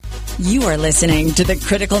You are listening to the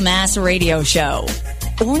Critical Mass Radio Show,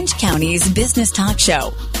 Orange County's business talk show,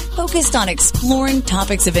 focused on exploring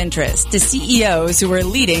topics of interest to CEOs who are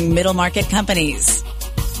leading middle market companies.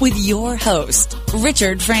 With your host,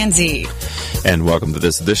 Richard Franzi. And welcome to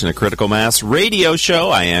this edition of Critical Mass Radio Show.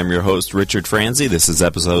 I am your host, Richard Franzi. This is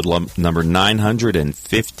episode number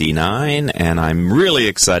 959, and I'm really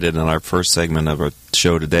excited in our first segment of our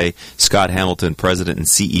show today. Scott Hamilton, President and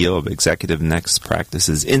CEO of Executive Next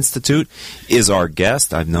Practices Institute, is our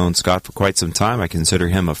guest. I've known Scott for quite some time. I consider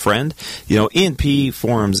him a friend. You know, E&P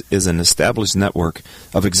Forums is an established network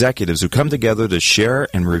of executives who come together to share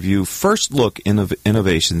and review first-look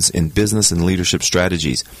innovations in business and leadership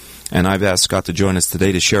strategies. And I've asked Scott to join us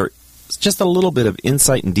today to share just a little bit of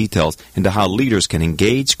insight and details into how leaders can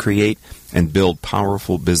engage, create, and build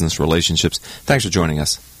powerful business relationships. Thanks for joining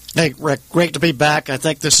us. Hey, Rick, great to be back. I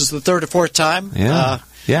think this is the third or fourth time. Yeah,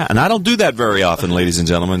 and I don't do that very often, ladies and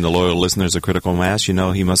gentlemen. The loyal listeners of Critical Mass, you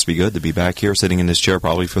know he must be good to be back here sitting in this chair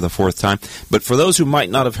probably for the fourth time. But for those who might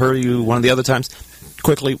not have heard you one of the other times,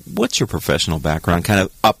 quickly, what's your professional background kind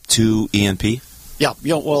of up to E&P? Yeah,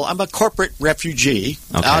 well, I'm a corporate refugee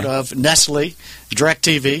out of Nestle,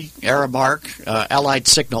 DirecTV, Aramark, Allied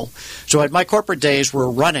Signal. So my corporate days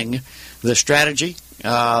were running the strategy,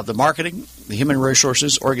 the marketing, the human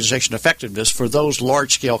resources, organization effectiveness for those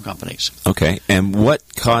large-scale companies. Okay, and what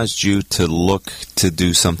caused you to look to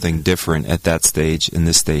do something different at that stage, in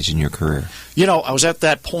this stage in your career? You know, I was at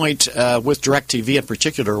that point with DirecTV in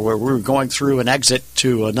particular where we were going through an exit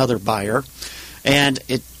to another buyer, and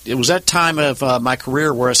it was that time of my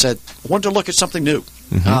career where I said, I wanted to look at something new.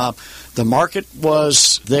 Mm-hmm. The market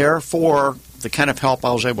was there for the kind of help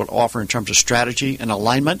I was able to offer in terms of strategy and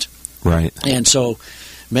alignment. Right. And so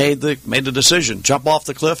made the decision, jump off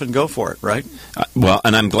the cliff and go for it, right? Well,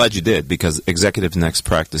 and I'm glad you did, because Executive Next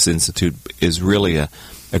Practice Institute is really a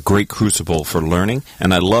great crucible for learning,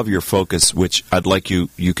 and I love your focus, which I'd like you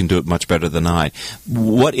can do it much better than I.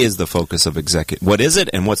 What is the focus of what is it,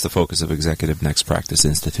 and what's the focus of Executive Next Practice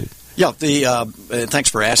Institute? Yeah, thanks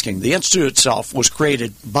for asking. The Institute itself was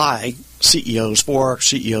created by CEOs for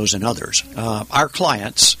CEOs and others. Our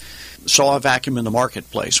clients saw a vacuum in the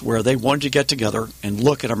marketplace where they wanted to get together and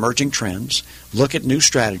look at emerging trends, look at new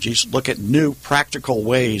strategies, look at new practical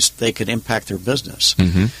ways they could impact their business.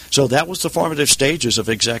 Mm-hmm. So that was the formative stages of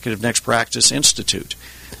Executive Next Practice Institute.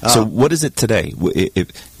 So what is it today?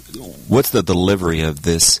 What's the delivery of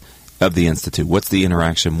the Institute? What's the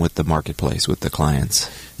interaction with the marketplace, with the clients?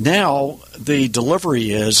 Now, the delivery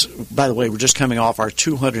is, by the way, we're just coming off our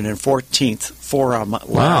 214th forum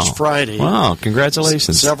last Friday. Wow,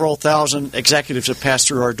 congratulations. Several thousand executives have passed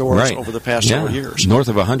through our doors over the past several years. North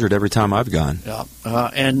of 100 every time I've gone. Yeah,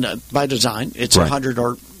 and by design, it's 100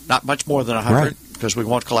 or not much more than 100 because we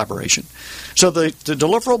want collaboration. So the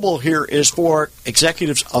deliverable here is for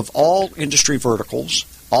executives of all industry verticals,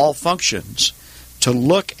 all functions, to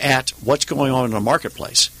look at what's going on in the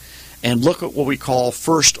marketplace and look at what we call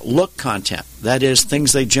first look content. That is,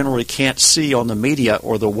 things they generally can't see on the media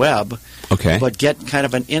or the web, but get kind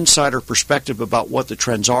of an insider perspective about what the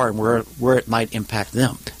trends are and where it might impact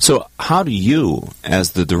them. So how do you,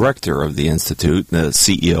 as the director of the Institute, the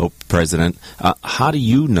CEO, president, how do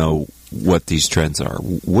you know what these trends are?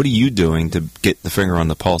 What are you doing to get the finger on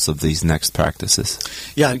the pulse of these next practices?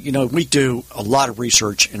 Yeah, you know, we do a lot of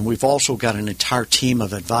research, and we've also got an entire team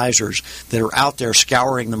of advisors that are out there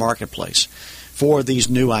scouring the marketplace for these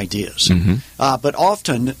new ideas. Mm-hmm. But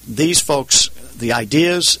often, these folks, the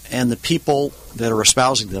ideas and the people that are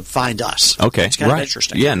espousing them find us. Okay, it's kind of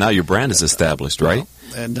interesting. Yeah, now your brand is established, right?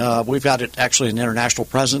 And we've got it actually an international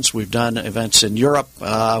presence. We've done events in Europe.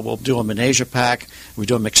 We'll do them in Asia-Pac. We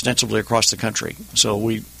do them extensively across the country. So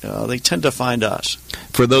they tend to find us.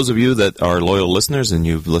 For those of you that are loyal listeners and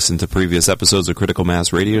you've listened to previous episodes of Critical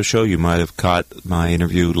Mass Radio Show, you might have caught my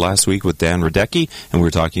interview last week with Dan Radecki, and we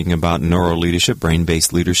were talking about neuro-leadership,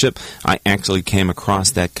 brain-based leadership. I actually came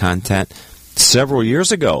across that content several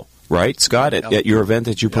years ago, right, Scott, at your event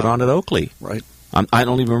that you put on at Oakley. Right. I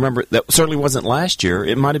don't even remember. That certainly wasn't last year.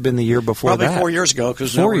 It might have been the year before Probably that. 4 years ago.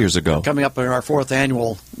 4 years ago. Coming up in our fourth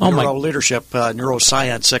annual Neuro-Leadership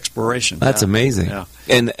Neuroscience Exploration. That's amazing. Yeah.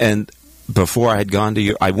 And before I had gone to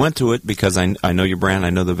you, I went to it because I know your brand, I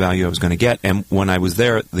know the value I was going to get, and when I was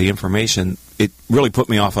there, the information, it really put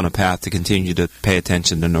me off on a path to continue to pay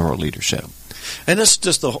attention to neuro-leadership. And this is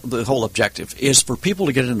just the whole objective, is for people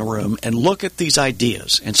to get in the room and look at these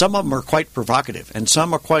ideas. And some of them are quite provocative, and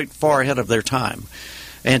some are quite far ahead of their time.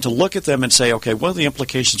 And to look at them and say, okay, what are the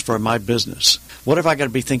implications for my business? What have I got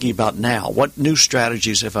to be thinking about now? What new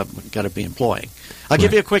strategies have I got to be employing? I'll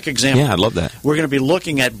give you a quick example. Yeah, I'd love that. We're going to be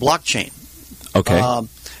looking at blockchain. Okay.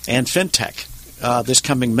 and fintech this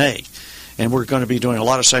coming May. And we're going to be doing a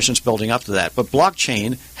lot of sessions building up to that. But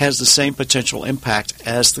blockchain has the same potential impact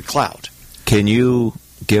as the cloud. Can you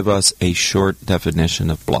give us a short definition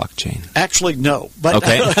of blockchain? Actually, no. But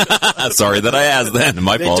okay. Sorry that I asked then.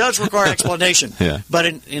 My fault. It does require explanation. Yeah. But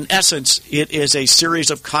in essence, it is a series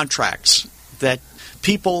of contracts that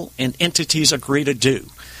people and entities agree to do.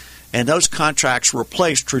 And those contracts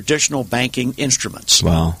replace traditional banking instruments.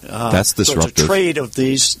 Wow. That's disruptive. So it's a trade of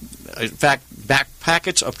these, in fact,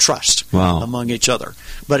 packets of trust among each other.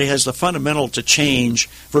 But it has the fundamental to change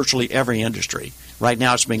virtually every industry. Right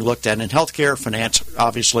now it's being looked at in healthcare, finance,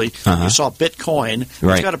 obviously. You saw Bitcoin.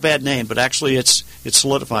 Right. It's got a bad name, but actually it's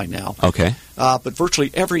solidifying now. Okay. But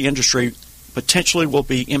virtually every industry potentially will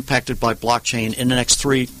be impacted by blockchain in the next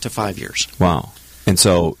 3 to 5 years. Wow. And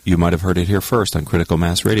so you might have heard it here first on Critical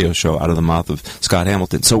Mass Radio Show out of the mouth of Scott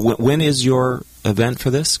Hamilton. So when is your event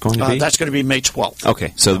for this going to be? That's going to be May 12th.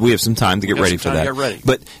 Okay, so we have some time to get ready for that. Get ready.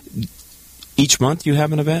 But each month you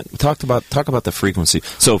have an event? Talk about the frequency.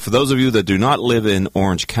 So for those of you that do not live in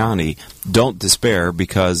Orange County, don't despair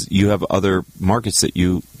because you have other markets that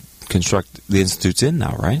you construct the institutes in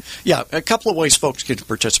now, right? Yeah, a couple of ways folks can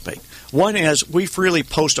participate. One is we freely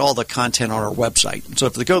post all the content on our website. So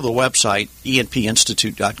if they go to the website,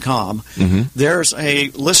 enpinstitute.com, there's a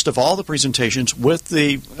list of all the presentations with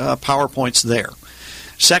the PowerPoints there.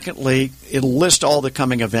 Secondly, it'll list all the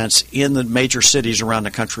coming events in the major cities around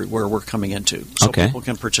the country where we're coming into. So people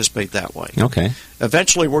can participate that way. Okay.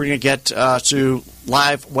 Eventually, we're going to get to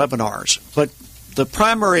live webinars. But the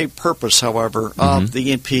primary purpose, however, of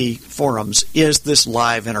the ENP forums is this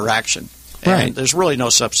live interaction. And there's really no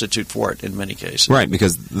substitute for it in many cases. Right,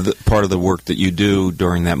 because part of the work that you do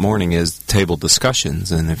during that morning is table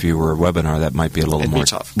discussions, and if you were a webinar, that might be a little more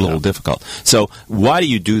tough, difficult. So why do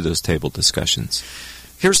you do those table discussions?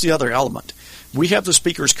 Here's the other element. We have the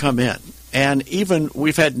speakers come in, and even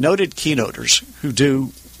we've had noted keynoters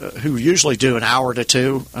who usually do an hour to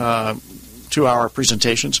 2-hour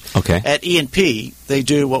presentations. Okay. At ENP, they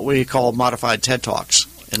do what we call modified TED Talks,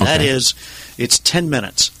 and that is it's 10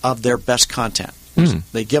 minutes of their best content.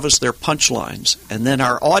 They give us their punchlines, and then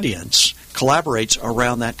our audience collaborates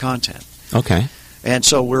around that content. Okay. And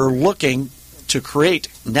so we're looking to create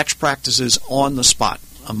next practices on the spot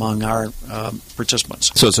among our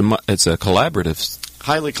participants. So it's a collaborative,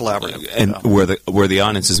 highly collaborative, and where the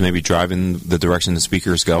audience is maybe driving the direction the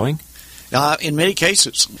speaker is going. In many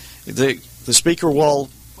cases, the speaker will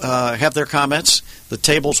have their comments, the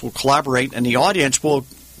tables will collaborate, and the audience will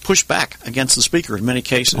push back against the speaker in many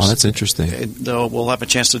cases. Oh, that's interesting. And we'll have a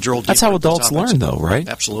chance to drill deeper. That's how adults learn, though, right?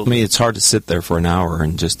 Absolutely. I mean, it's hard to sit there for an hour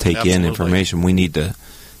and just take in information. We need to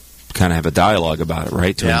kind of have a dialogue about it,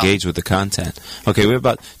 right, to engage with the content. Okay, we have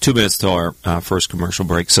about 2 minutes to our first commercial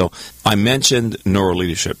break. So I mentioned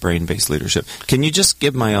neuroleadership, brain-based leadership. Can you just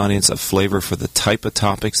give my audience a flavor for the type of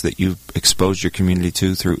topics that you've exposed your community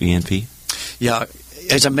to through ENP? Yeah.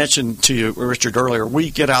 As I mentioned to you, Richard, earlier, we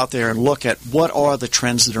get out there and look at what are the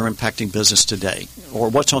trends that are impacting business today or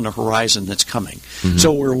what's on the horizon that's coming.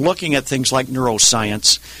 So we're looking at things like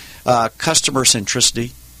neuroscience, customer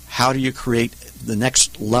centricity. How do you create the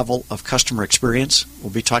next level of customer experience? We'll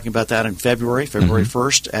be talking about that in February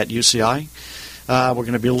 1st at UCI. We're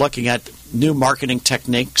going to be looking at new marketing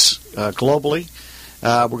techniques globally.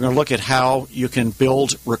 We're going to look at how you can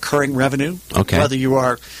build recurring revenue, whether you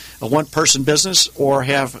are a one-person business or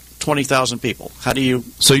have 20,000 people. How do you?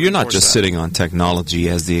 So you're not just sitting on technology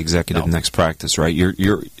as the executive next practice, right?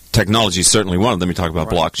 Your technology is certainly one of them. You talk about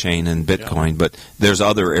blockchain and Bitcoin, but there's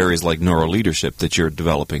other areas like neuroleadership that you're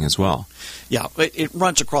developing as well. Yeah, it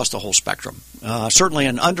runs across the whole spectrum. Certainly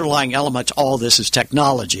an underlying element to all this is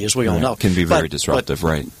technology, as we all know. It can be very disruptive,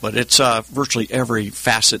 right. But it's virtually every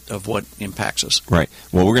facet of what impacts us. Right.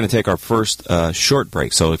 Well, we're going to take our first short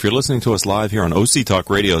break. So if you're listening to us live here on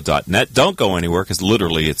octalkradio.net, don't go anywhere because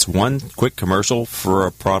literally it's one quick commercial for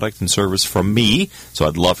a product and service from me. So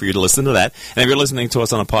I'd love for you to listen to that. And if you're listening to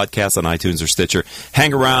us on a podcast on iTunes or Stitcher,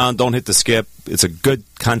 hang around. Don't hit the skip. It's a good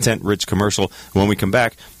content-rich commercial. When we come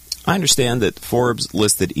back, I understand that Forbes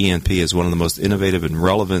listed ENP as one of the most innovative and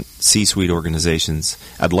relevant C-suite organizations.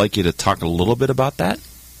 I'd like you to talk a little bit about that.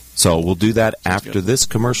 So we'll do that after this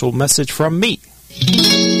commercial message from me.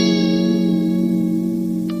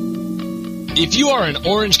 If you are an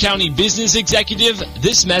Orange County business executive,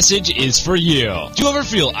 this message is for you. Do you ever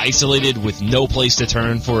feel isolated with no place to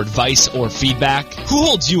turn for advice or feedback? Who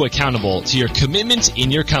holds you accountable to your commitments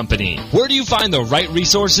in your company? Where do you find the right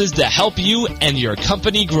resources to help you and your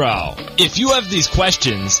company grow? If you have these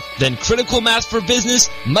questions, then Critical Mass for Business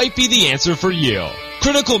might be the answer for you.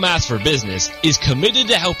 Critical Mass for Business is committed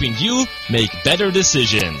to helping you make better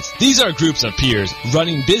decisions. These are groups of peers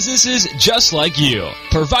running businesses just like you,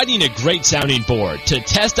 providing a great sounding board to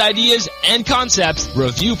test ideas and concepts,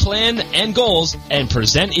 review plans and goals, and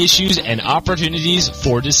present issues and opportunities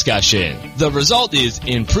for discussion. The result is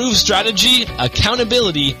improved strategy,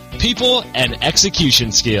 accountability, people, and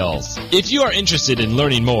execution skills. If you are interested in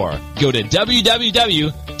learning more, go to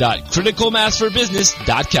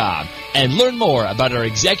www.criticalmassforbusiness.com and learn more about our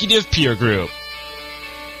executive peer group.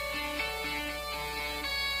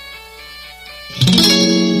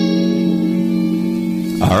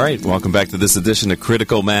 All right, welcome back to this edition of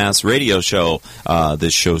Critical Mass Radio Show.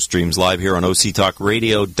 This show streams live here on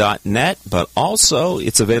octalkradio.net, but also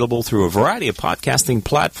it's available through a variety of podcasting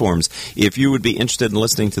platforms. If you would be interested in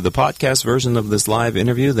listening to the podcast version of this live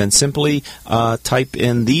interview, then simply type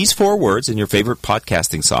in these 4 words in your favorite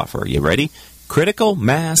podcasting software. You ready? Critical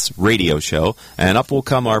Mass Radio Show, and up will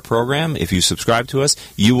come our program. If you subscribe to us,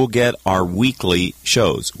 you will get our weekly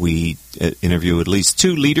shows. We interview at least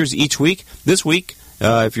 2 leaders each week. This week,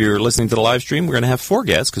 if you're listening to the live stream, we're going to have 4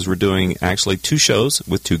 guests because we're doing actually 2 shows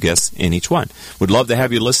with 2 guests in each one. Would love to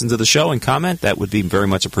have you listen to the show and comment. That would be very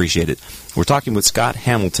much appreciated. We're talking with Scott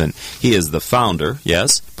Hamilton. He is the founder,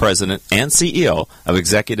 president, and CEO of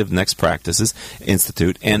Executive Next Practices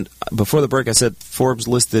Institute. And before the break, I said Forbes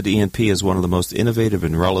listed E&P as one of the most innovative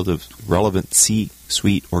and relevant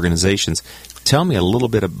C-suite organizations. Tell me a little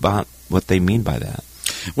bit about what they mean by that.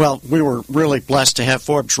 Well, we were really blessed to have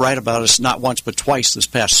Forbes write about us not once but twice this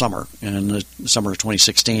past summer, in the summer of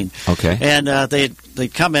 2016. Okay. And they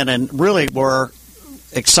come in and really were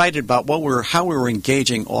excited about how we were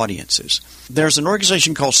engaging audiences. There's an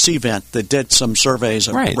organization called Cvent that did some surveys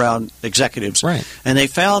around executives, and they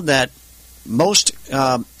found that most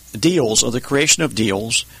deals, or the creation of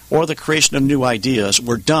deals, or the creation of new ideas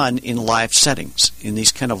were done in live settings, in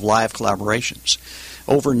these kind of live collaborations.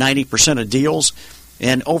 Over 90% of deals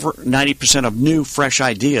and over 90% of new, fresh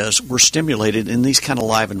ideas were stimulated in these kind of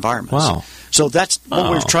live environments. Wow. So that's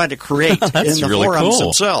what we've tried to create in the really forums cool.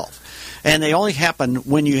 themselves. And they only happen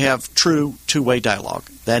when you have true two-way dialogue.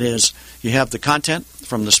 That is, you have the content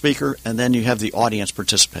from the speaker, and then you have the audience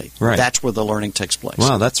participate. Right. That's where the learning takes place.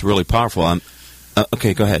 Wow, that's really powerful.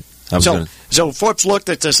 Okay, go ahead. So Forbes looked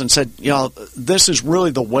at this and said, this is really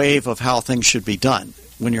the wave of how things should be done.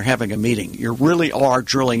 When you're having a meeting, you really are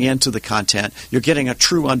drilling into the content. You're getting a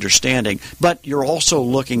true understanding, but you're also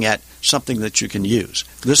looking at something that you can use.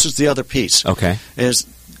 This is the other piece. Okay. Is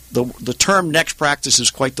the term next practice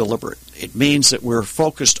is quite deliberate. It means that we're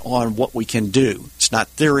focused on what we can do. It's not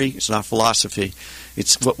theory. It's not philosophy.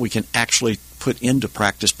 It's what we can actually put into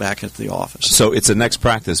practice back at the office. So it's a next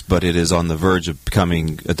practice, but it is on the verge of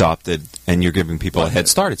becoming adopted, and you're giving people a head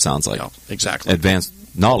start, it sounds like. Exactly. Advanced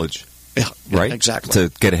knowledge. Yeah, right? Exactly.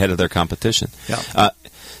 To get ahead of their competition. Yeah.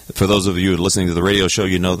 For those of you listening to the radio show,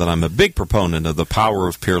 you know that I'm a big proponent of the power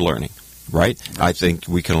of peer learning, right? I think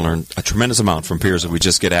we can learn a tremendous amount from peers if we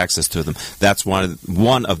just get access to them. That's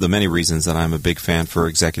one of the many reasons that I'm a big fan for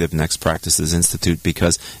Executive Next Practices Institute,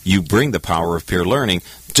 because you bring the power of peer learning,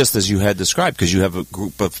 just as you had described, because you have a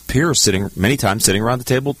group of peers many times sitting around the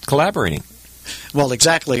table collaborating. Well,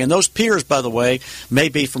 exactly. And those peers, by the way, may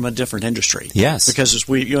be from a different industry. Yes. Because as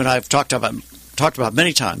you and I have talked about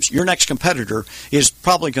many times, your next competitor is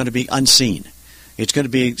probably going to be unseen. It's going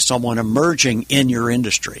to be someone emerging in your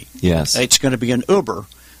industry. Yes. It's going to be an Uber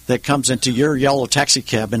that comes into your yellow taxi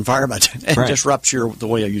cab environment and disrupts the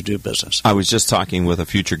way you do business. I was just talking with a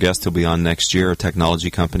future guest who'll be on next year, a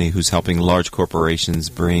technology company who's helping large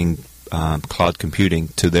corporations bring cloud computing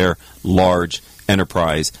to their large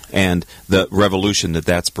enterprise, and the revolution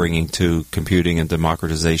that's bringing to computing and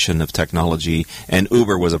democratization of technology. And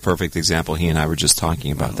Uber was a perfect example. He and I were just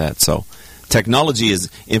talking about that. So technology is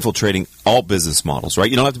infiltrating all business models, right?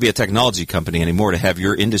 You don't have to be a technology company anymore to have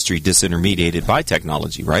your industry disintermediated by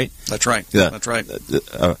technology, right? That's right. That's right.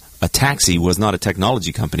 A taxi was not a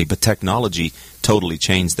technology company, but technology totally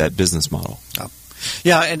changed that business model. Oh.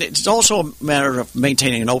 Yeah, and it's also a matter of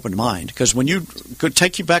maintaining an open mind, because when you could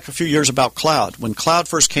take you back a few years about cloud, when cloud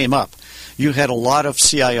first came up, you had a lot of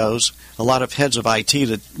CIOs, a lot of heads of IT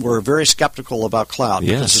that were very skeptical about cloud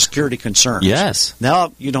because of security concerns. Yes.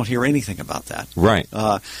 Now you don't hear anything about that. Right.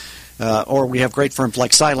 Or we have great firms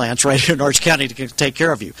like Cylance right here in Orange County to take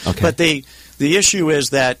care of you. Okay. But the issue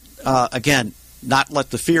is that, again, not let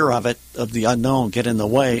the fear of the unknown get in the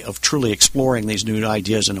way of truly exploring these new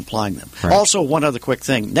ideas and applying them. Right. Also, one other quick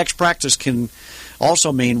thing. Next practice can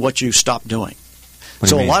also mean what you stop doing.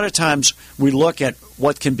 So a lot of times we look at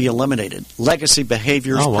what can be eliminated. Legacy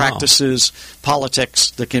behaviors, practices,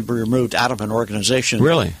 politics that can be removed out of an organization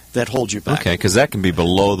that hold you back. Okay, because that can be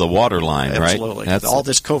below the waterline, right? Absolutely. All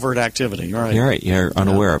this covert activity, right? You're right. You're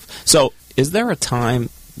unaware of. So is there a time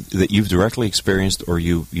that you've directly experienced or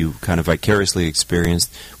you kind of vicariously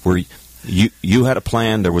experienced where you had a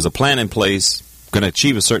plan, there was a plan in place, going to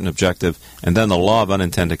achieve a certain objective, and then the law of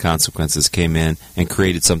unintended consequences came in and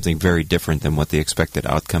created something very different than what the expected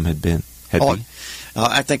outcome had been?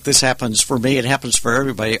 I think this happens for me. It happens for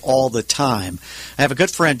everybody all the time. I have a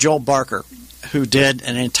good friend, Joel Barker, who did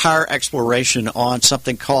an entire exploration on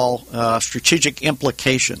something called strategic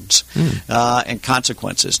implications and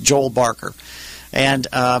consequences. Joel Barker. And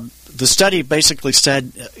the study basically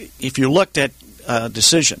said if you looked at a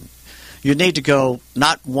decision, you need to go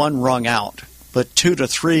not one rung out, but 2 to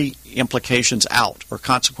 3 implications out or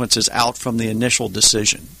consequences out from the initial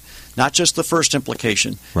decision. Not just the first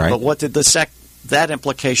implication, but what did that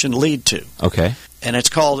implication lead to? Okay. And it's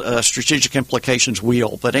called Strategic Implications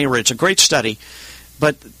Wheel. But anyway, it's a great study.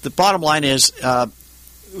 But the bottom line is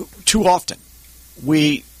too often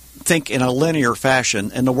we think in a linear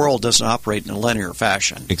fashion, and the world doesn't operate in a linear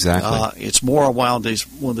fashion. Exactly. It's more one of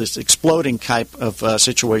these exploding type of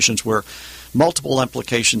situations where multiple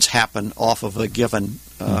implications happen off of a given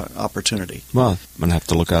opportunity. Well, I'm going to have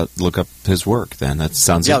to look up his work then. That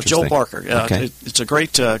sounds interesting. Joel Barker. Okay. It's a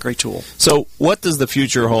great tool. So what does the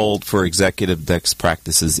future hold for Executive Best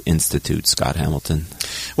Practices Institute, Scott Hamilton?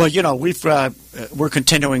 Well, we're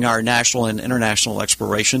continuing our national and international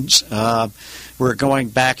explorations. We're going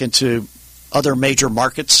back into other major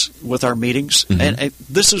markets with our meetings. And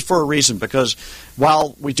this is for a reason, because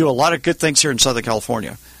while we do a lot of good things here in Southern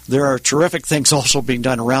California, there are terrific things also being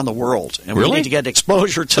done around the world, and we need to get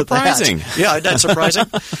exposure to surprising. that. Yeah, isn't that surprising?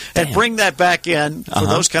 And bring that back in for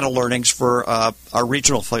those kind of learnings for our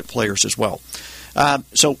regional players as well.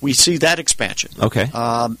 So we see that expansion. Okay.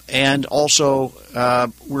 And also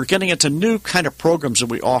we're getting into new kind of programs that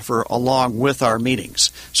we offer along with our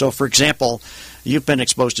meetings. So, for example, you've been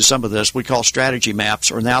exposed to some of this. We call strategy maps,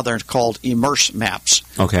 or now they're called immerse maps,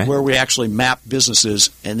 where we actually map businesses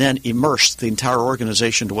and then immerse the entire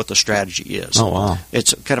organization to what the strategy is. Oh, wow.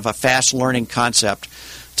 It's kind of a fast learning concept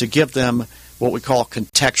to give them what we call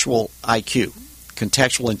contextual IQ,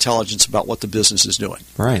 contextual intelligence about what the business is doing.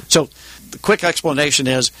 Right. So the quick explanation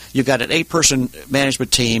is you've got an 8-person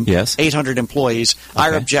management team, 800 employees.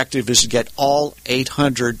 Our objective is to get all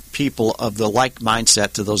 800 people of the like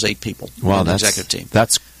mindset to those 8 people in the executive team.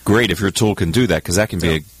 That's great if your tool can do that, because that can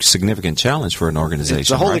be a significant challenge for an organization. It's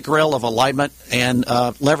the holy grail of alignment and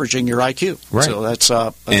leveraging your IQ. Right. So that's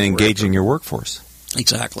and engaging your workforce.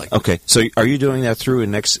 Exactly. Okay. So are you doing that through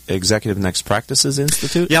Executive Next Practices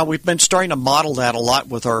Institute? Yeah, we've been starting to model that a lot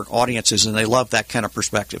with our audiences, and they love that kind of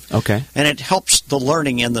perspective. Okay. And it helps the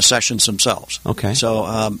learning in the sessions themselves. Okay.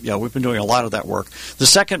 So, we've been doing a lot of that work. The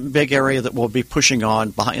second big area that we'll be pushing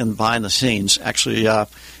on behind the scenes, actually, and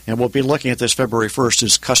we'll be looking at this February 1st,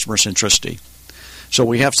 is customer centricity. So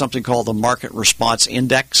we have something called the Market Response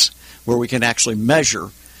Index, where we can actually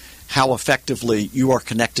measure how effectively you are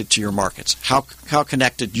connected to your markets, how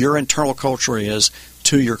connected your internal culture is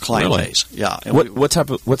to your client base. Yeah. And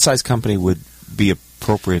what size company would be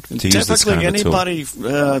appropriate to use this kind of a tool? Typically,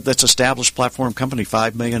 anybody that's established platform company,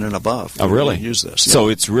 $5 million and above. Oh, really? Use this. Yeah. So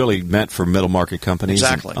it's really meant for middle market companies.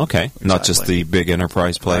 Exactly. Not just the big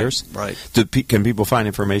enterprise players. Right. Can people find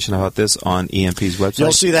information about this on EMP's website?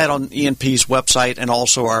 You'll see that on EMP's website and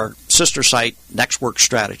also our sister site, Nextwork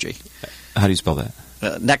Strategy. How do you spell that?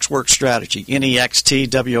 Nextwork Strategy,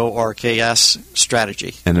 NEXTWORKS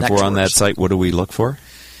Strategy. And if we're on that site, what do we look for?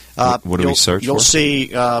 What do we search for? You'll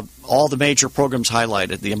see all the major programs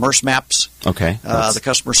highlighted, the Immerse Maps, the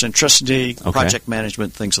customer centricity, project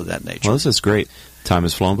management, things of that nature. Well, this is great. Time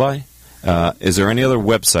has flown by. Is there any other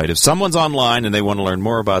website? If someone's online and they want to learn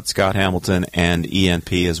more about Scott Hamilton and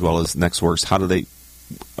ENP as well as Nextworks, how do they?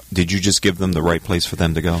 Did you just give them the right place for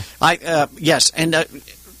them to go? Yes, and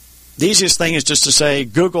the easiest thing is just to say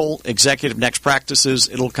Google Executive Next Practices.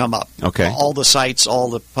 It'll come up. Okay. All the sites, all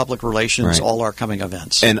the public relations, all our coming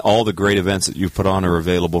events. And all the great events that you've put on are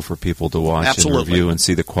available for people to watch and review and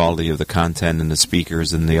see the quality of the content and the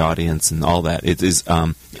speakers and the audience and all that. It is,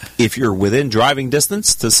 if you're within driving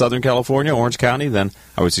distance to Southern California, Orange County, then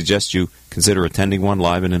I would suggest you consider attending one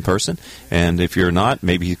live and in person. And if you're not,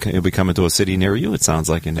 maybe you'll be coming to a city near you, it sounds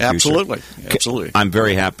like, in the future. Absolutely. I'm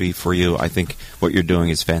very happy for you. I think what you're doing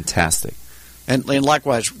is fantastic. And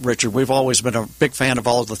likewise, Richard, we've always been a big fan of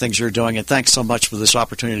all of the things you're doing, and thanks so much for this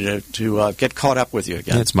opportunity to get caught up with you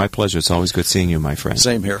again. Yeah, it's my pleasure. It's always good seeing you, my friend.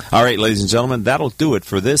 Same here. All right, ladies and gentlemen, that'll do it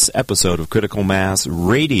for this episode of Critical Mass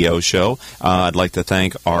Radio Show. I'd like to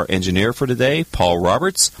thank our engineer for today, Paul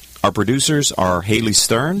Roberts. Our producers are Haley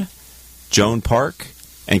Stern, Joan Park,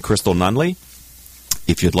 and Crystal Nunley.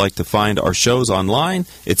 If you'd like to find our shows online,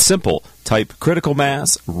 it's simple. Type Critical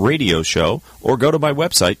Mass Radio Show or go to my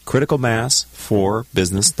website,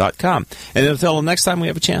 criticalmass4business.com. And until the next time we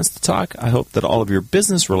have a chance to talk, I hope that all of your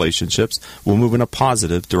business relationships will move in a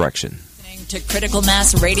positive direction. To Critical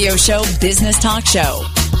Mass Radio Show Business Talk Show,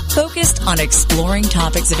 focused on exploring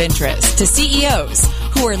topics of interest to CEOs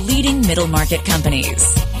who are leading middle market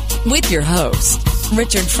companies. With your host,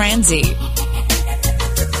 Richard Franzi.